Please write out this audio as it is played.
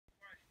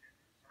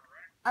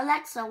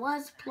Alexa,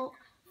 what's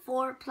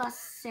 4 plus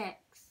 6?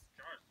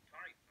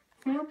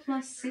 4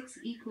 plus 6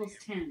 equals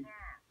 10.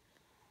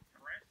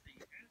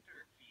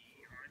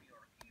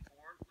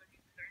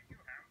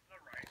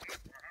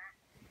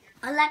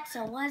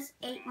 Alexa, what's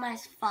 8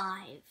 minus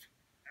 5?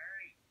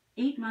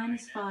 8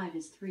 minus 5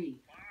 is 3.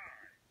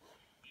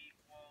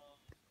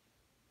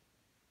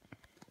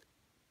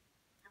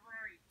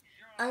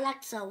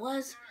 Alexa,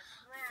 what's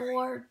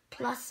 4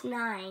 plus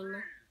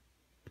 9?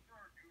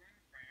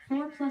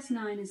 4 plus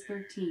 9 is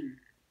 13.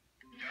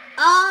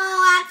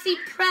 Oh, I actually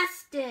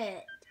pressed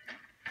it.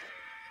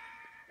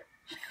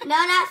 No,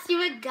 that's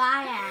your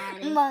guy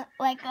ad.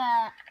 Like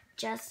a...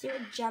 Just your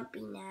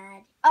jumping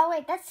ad. Oh,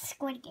 wait, that's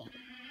Squid Game.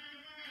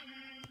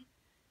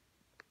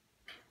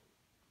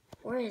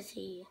 Where is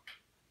he?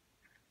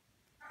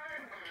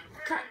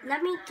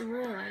 Let me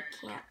through. I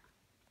can't.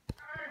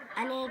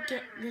 I need to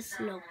get this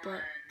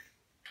notebook.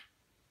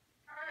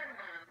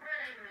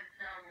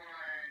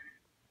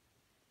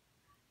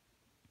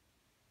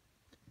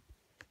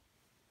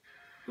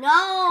 No,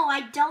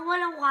 I don't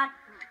want to watch.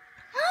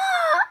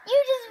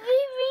 You just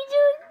beat me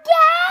to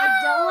death. I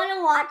don't want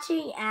to watch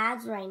any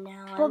ads right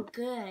now. I'm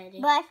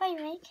good. But I thought you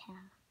might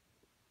count.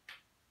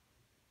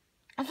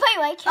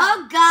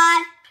 Oh,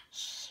 God.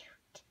 Shoot.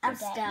 I'm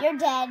stuck. You're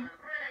dead.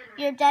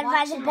 You're dead by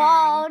Watch the an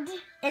bald.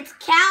 It's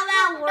cow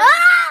that works.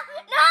 Ah!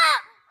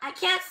 No! I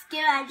can't skip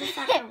it. I just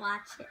have to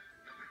watch it.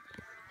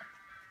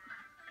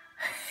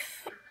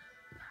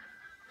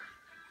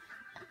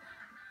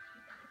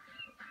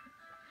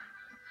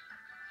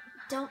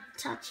 Don't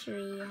touch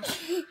me.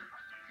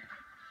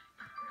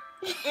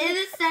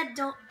 It said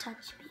don't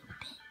touch me,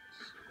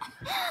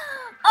 bitch.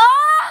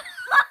 Oh!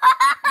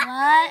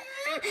 What?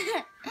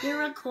 You're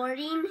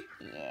recording?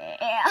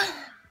 Yeah.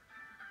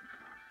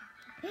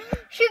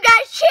 You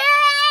guys shoot!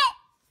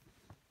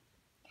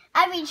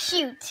 I mean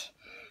shoot.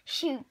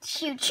 Shoot.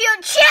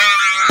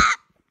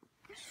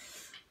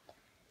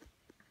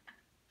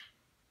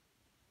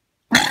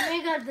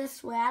 I'm gonna go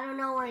this way. I don't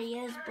know where he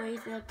is, but he's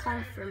gonna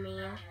come for me.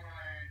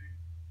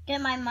 Get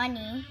my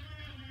money.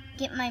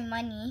 Get my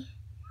money.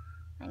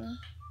 Money.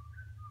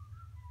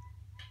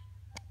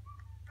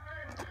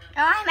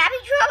 Oh, I'm having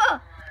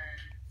trouble.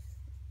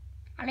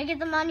 How do I get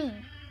the money?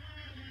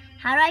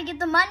 How do I get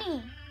the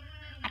money?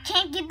 I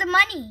can't get the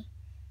money.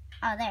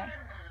 Oh, there.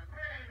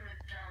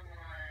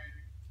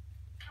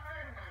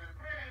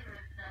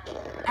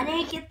 I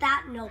didn't get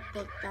that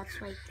notebook.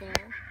 That's right there.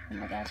 Oh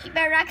my gosh. You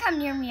better not come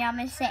near me. I'm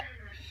going to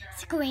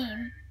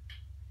scream.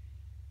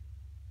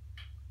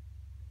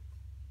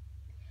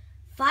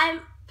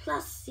 5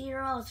 plus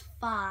 0 is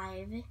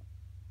 5.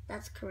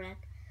 That's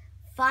correct.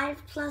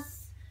 5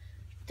 plus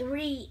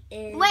 3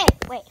 is...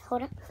 Wait,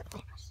 hold up.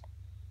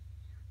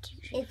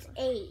 It's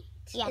 8.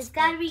 Yes, it's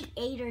got to be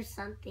 8 or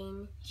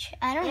something.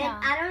 I don't know.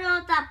 I don't know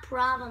what that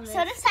problem is.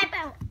 So just type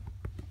out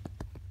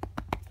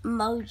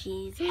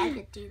emojis. I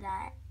could do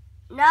that.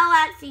 No,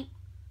 actually.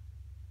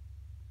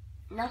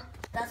 Nope,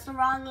 that's the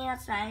wrong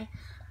answer.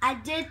 I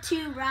did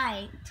 2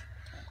 right.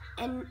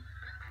 And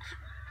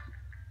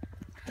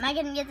am I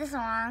going to get this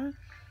wrong?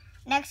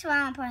 Next one,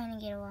 I'm probably going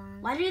to get it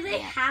wrong. why do they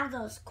have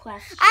those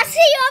questions? I see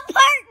you on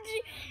part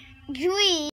 3.